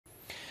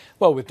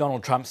Well, with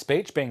Donald Trump's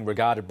speech being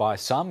regarded by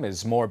some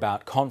as more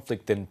about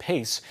conflict than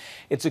peace,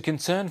 it's a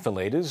concern for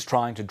leaders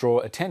trying to draw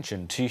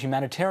attention to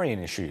humanitarian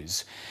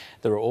issues.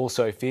 There are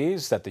also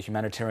fears that the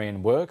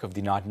humanitarian work of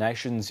the United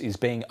Nations is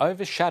being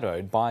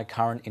overshadowed by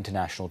current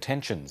international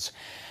tensions.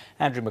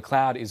 Andrew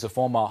MacLeod is a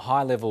former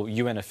high-level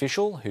UN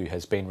official who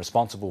has been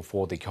responsible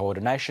for the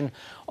coordination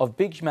of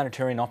big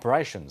humanitarian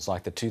operations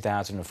like the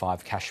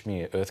 2005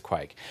 Kashmir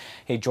earthquake.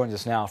 He joins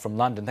us now from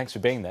London. Thanks for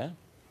being there.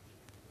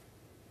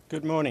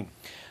 Good morning.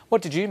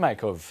 What did you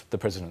make of the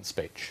President's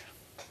speech?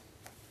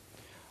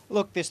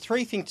 Look, there's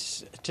three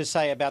things to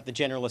say about the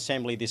General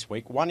Assembly this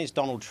week. One is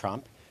Donald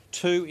Trump,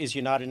 two is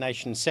United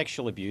Nations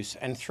sexual abuse,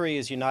 and three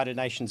is United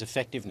Nations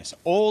effectiveness.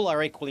 All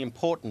are equally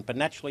important, but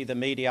naturally the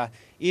media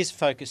is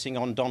focusing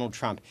on Donald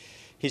Trump.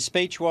 His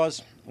speech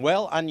was,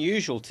 well,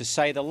 unusual to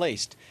say the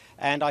least,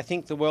 and I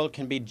think the world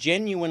can be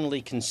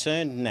genuinely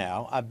concerned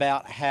now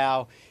about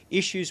how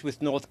issues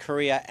with North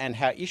Korea and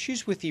how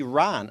issues with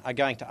Iran are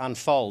going to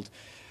unfold.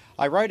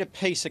 I wrote a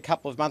piece a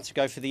couple of months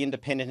ago for The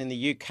Independent in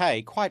the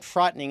UK, quite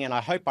frightening, and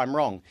I hope I'm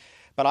wrong,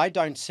 but I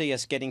don't see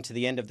us getting to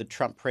the end of the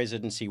Trump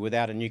presidency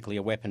without a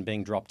nuclear weapon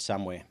being dropped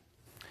somewhere.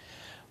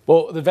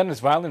 Well, the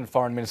Venezuelan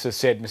foreign minister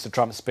said Mr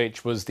Trump's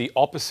speech was the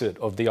opposite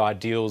of the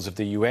ideals of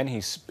the UN.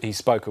 He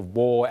spoke of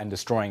war and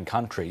destroying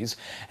countries.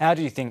 How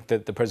do you think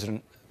that the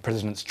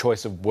president's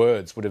choice of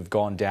words would have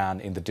gone down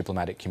in the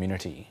diplomatic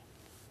community?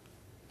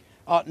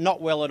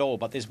 Not well at all,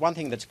 but there's one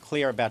thing that's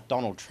clear about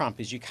Donald Trump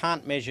is you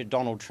can't measure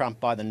Donald Trump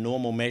by the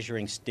normal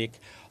measuring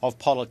stick of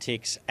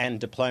politics and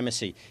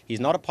diplomacy. He's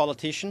not a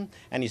politician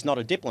and he's not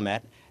a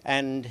diplomat,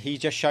 and he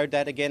just showed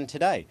that again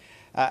today.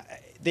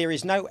 There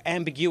is no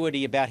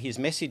ambiguity about his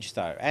message,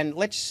 though, and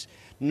let's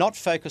not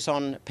focus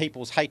on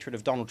people's hatred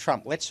of Donald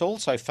Trump. Let's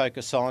also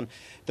focus on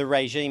the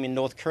regime in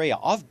North Korea.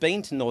 I've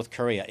been to North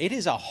Korea. It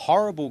is a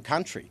horrible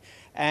country.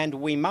 And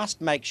we must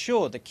make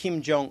sure that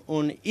Kim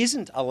Jong-un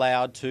isn't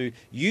allowed to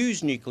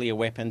use nuclear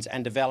weapons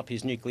and develop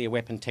his nuclear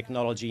weapon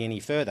technology any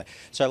further.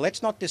 So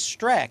let's not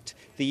distract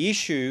the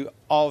issue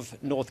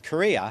of North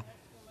Korea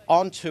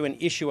onto an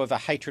issue of a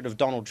hatred of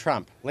Donald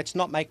Trump. Let's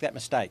not make that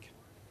mistake.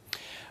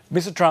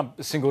 Mr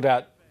Trump singled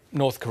out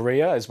North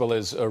Korea as well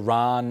as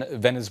Iran,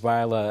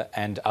 Venezuela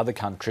and other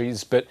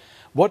countries. But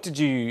what did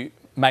you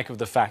make of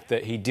the fact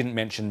that he didn't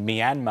mention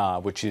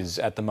Myanmar, which is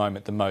at the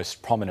moment the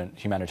most prominent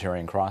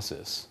humanitarian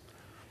crisis?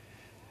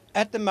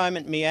 At the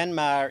moment,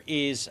 Myanmar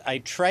is a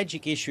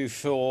tragic issue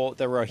for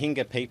the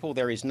Rohingya people.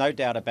 There is no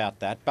doubt about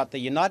that. But the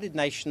United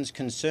Nations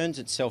concerns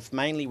itself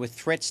mainly with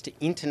threats to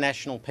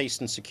international peace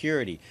and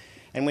security.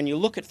 And when you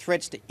look at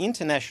threats to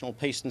international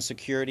peace and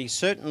security,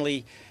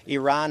 certainly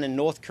Iran and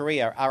North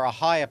Korea are a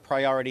higher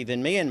priority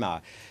than Myanmar.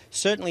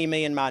 Certainly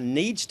Myanmar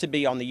needs to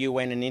be on the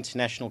UN and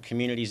international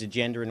community's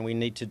agenda, and we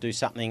need to do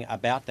something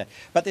about that.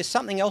 But there's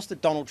something else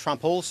that Donald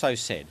Trump also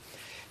said.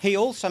 He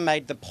also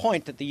made the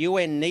point that the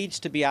UN needs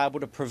to be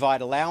able to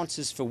provide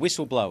allowances for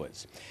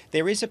whistleblowers.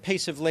 There is a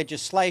piece of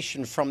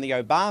legislation from the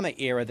Obama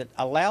era that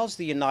allows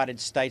the United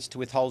States to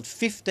withhold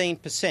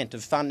 15%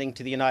 of funding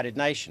to the United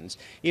Nations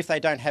if they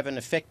don't have an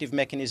effective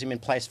mechanism in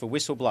place for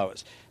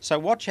whistleblowers. So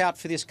watch out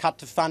for this cut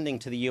to funding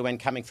to the UN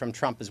coming from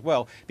Trump as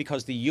well,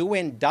 because the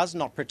UN does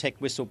not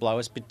protect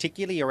whistleblowers,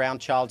 particularly around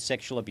child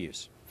sexual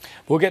abuse.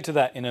 We'll get to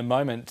that in a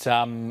moment,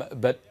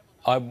 but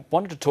I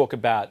wanted to talk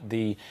about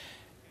the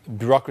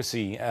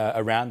bureaucracy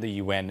around the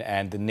UN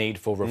and the need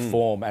for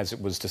reform as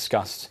it was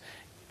discussed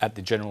at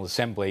the General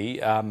Assembly,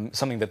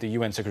 something that the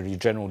UN Secretary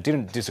General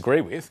didn't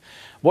disagree with.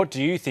 What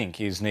do you think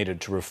is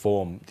needed to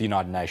reform the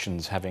United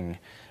Nations, having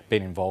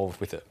been involved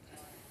with it?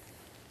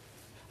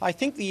 I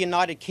think the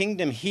United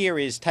Kingdom here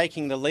is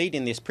taking the lead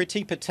in this.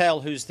 Priti Patel,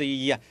 who's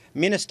the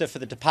Minister for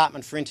the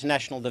Department for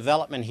International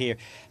Development here,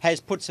 has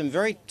put some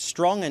very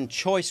strong and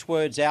choice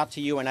words out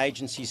to UN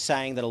agencies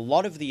saying that a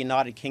lot of the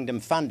United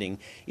Kingdom funding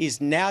is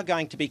now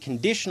going to be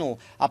conditional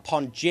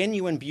upon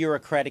genuine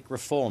bureaucratic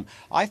reform.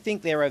 I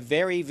think there are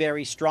very,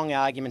 very strong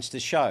arguments to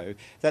show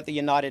that the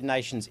United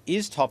Nations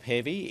is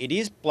top-heavy, it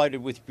is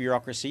bloated with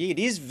bureaucracy, it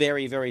is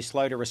very, very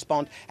slow to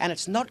respond, and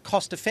it's not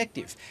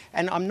cost-effective.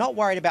 And I'm not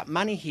worried about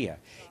money here.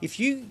 If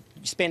you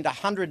spend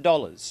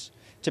 $100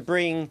 to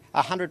bring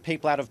 100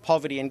 people out of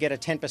poverty and get a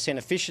 10%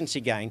 efficiency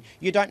gain,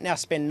 you don't now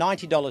spend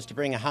 $90 to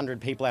bring 100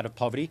 people out of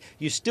poverty.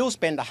 You still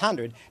spend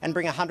 100 and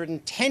bring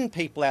 110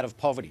 people out of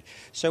poverty.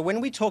 So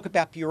when we talk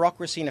about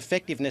bureaucracy and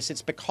effectiveness,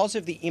 it's because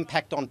of the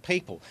impact on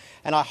people.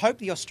 And I hope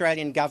the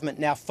Australian government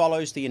now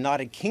follows the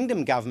United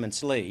Kingdom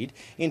government's lead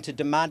into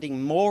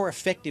demanding more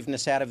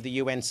effectiveness out of the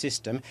UN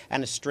system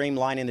and a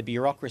streamline in the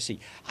bureaucracy.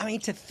 I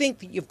mean, to think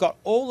that you've got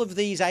all of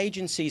these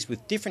agencies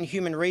with different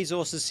human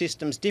resources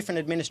systems, different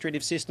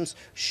administrative systems,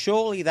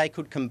 surely they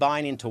could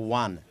combine into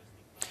one.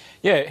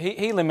 Yeah,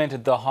 he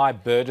lamented the high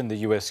burden the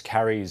US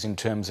carries in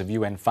terms of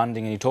UN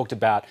funding, and he talked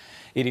about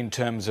it in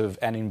terms of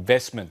an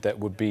investment that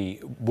would be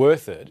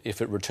worth it if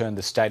it returned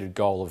the stated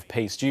goal of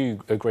peace. Do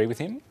you agree with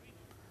him?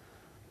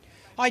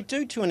 I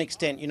do to an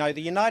extent. You know,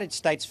 the United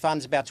States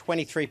funds about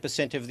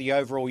 23% of the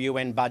overall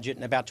UN budget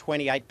and about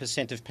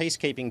 28% of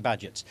peacekeeping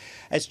budgets.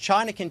 As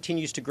China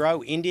continues to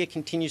grow, India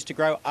continues to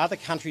grow, other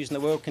countries in the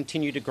world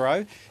continue to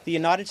grow, the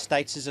United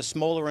States is a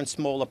smaller and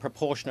smaller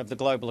proportion of the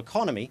global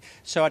economy,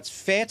 so it's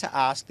fair to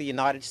ask the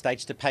United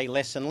States to pay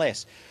less and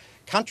less.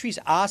 Countries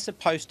are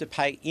supposed to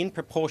pay in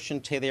proportion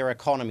to their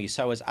economy,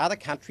 so as other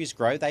countries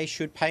grow, they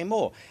should pay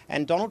more.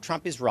 And Donald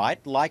Trump is right,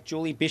 like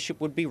Julie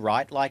Bishop would be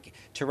right, like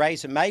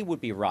Theresa May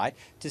would be right,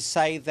 to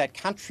say that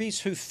countries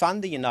who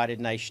fund the United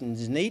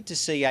Nations need to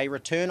see a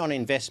return on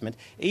investment,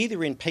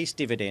 either in peace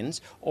dividends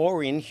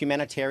or in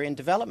humanitarian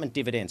development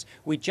dividends.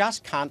 We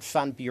just can't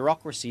fund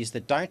bureaucracies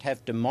that don't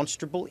have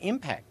demonstrable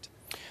impact.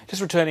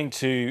 Just returning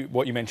to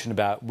what you mentioned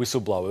about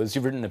whistleblowers,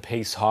 you've written a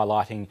piece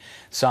highlighting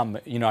some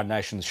United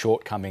Nations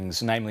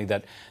shortcomings, namely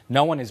that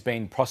no one has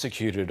been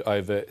prosecuted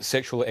over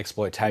sexual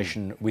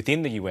exploitation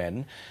within the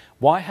UN.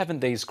 Why haven't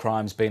these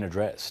crimes been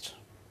addressed?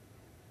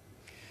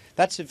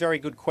 That's a very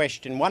good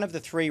question. One of the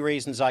three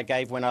reasons I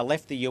gave when I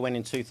left the UN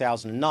in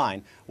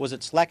 2009 was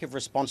its lack of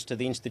response to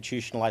the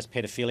institutionalised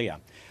paedophilia.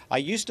 I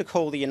used to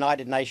call the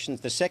United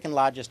Nations the second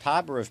largest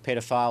harbour of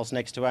paedophiles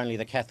next to only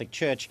the Catholic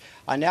Church.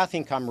 I now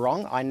think I'm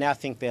wrong. I now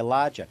think they're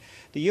larger.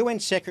 The UN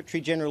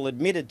Secretary-General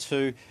admitted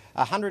to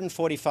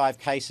 145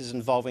 cases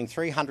involving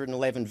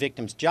 311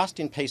 victims just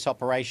in peace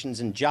operations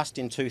and just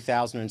in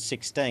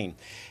 2016.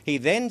 He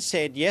then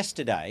said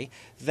yesterday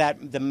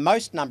that the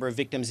most number of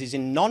victims is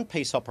in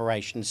non-peace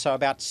operations, so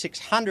about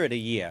 600 a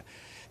year.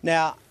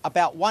 Now,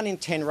 about 1 in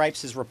 10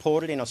 rapes is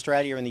reported in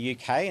Australia and the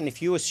UK, and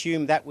if you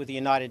assume that with the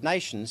United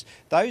Nations,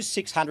 those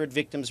 600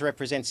 victims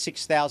represent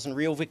 6,000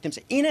 real victims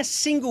in a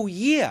single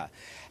year.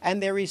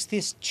 And there is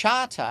this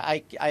charter,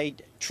 a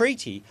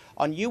treaty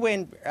on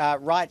UN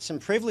rights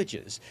and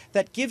privileges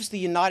that gives the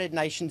United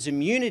Nations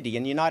immunity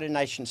and United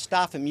Nations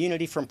staff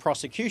immunity from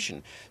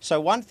prosecution.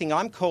 So one thing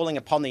I'm calling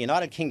upon the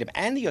United Kingdom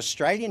and the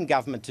Australian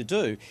government to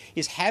do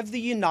is have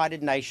the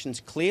United Nations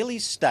clearly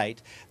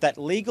state that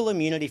legal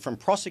immunity from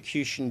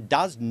prosecution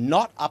does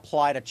not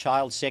apply to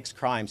child sex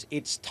crimes.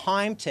 It's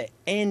time to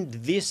end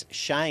this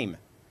shame.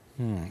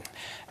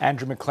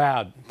 Andrew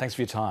MacLeod, thanks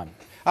for your time.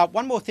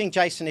 One more thing,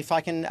 Jason, if I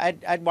can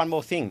add one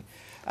more thing.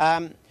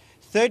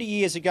 30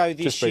 years ago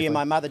this year,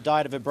 my mother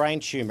died of a brain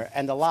tumour,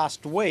 and the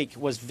last week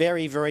was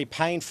very, very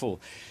painful.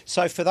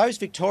 So for those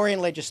Victorian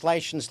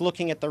legislations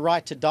looking at the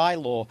right to die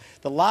law,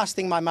 the last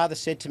thing my mother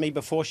said to me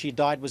before she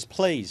died was,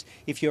 please,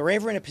 if you're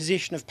ever in a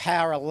position of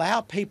power,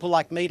 allow people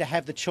like me to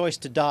have the choice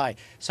to die.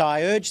 So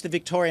I urge the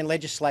Victorian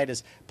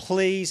legislators,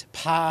 please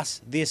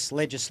pass this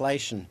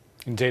legislation.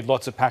 Indeed,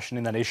 lots of passion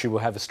in that issue. We'll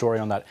have a story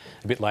on that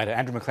a bit later.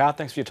 Andrew MacLeod,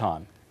 thanks for your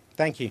time.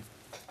 Thank you.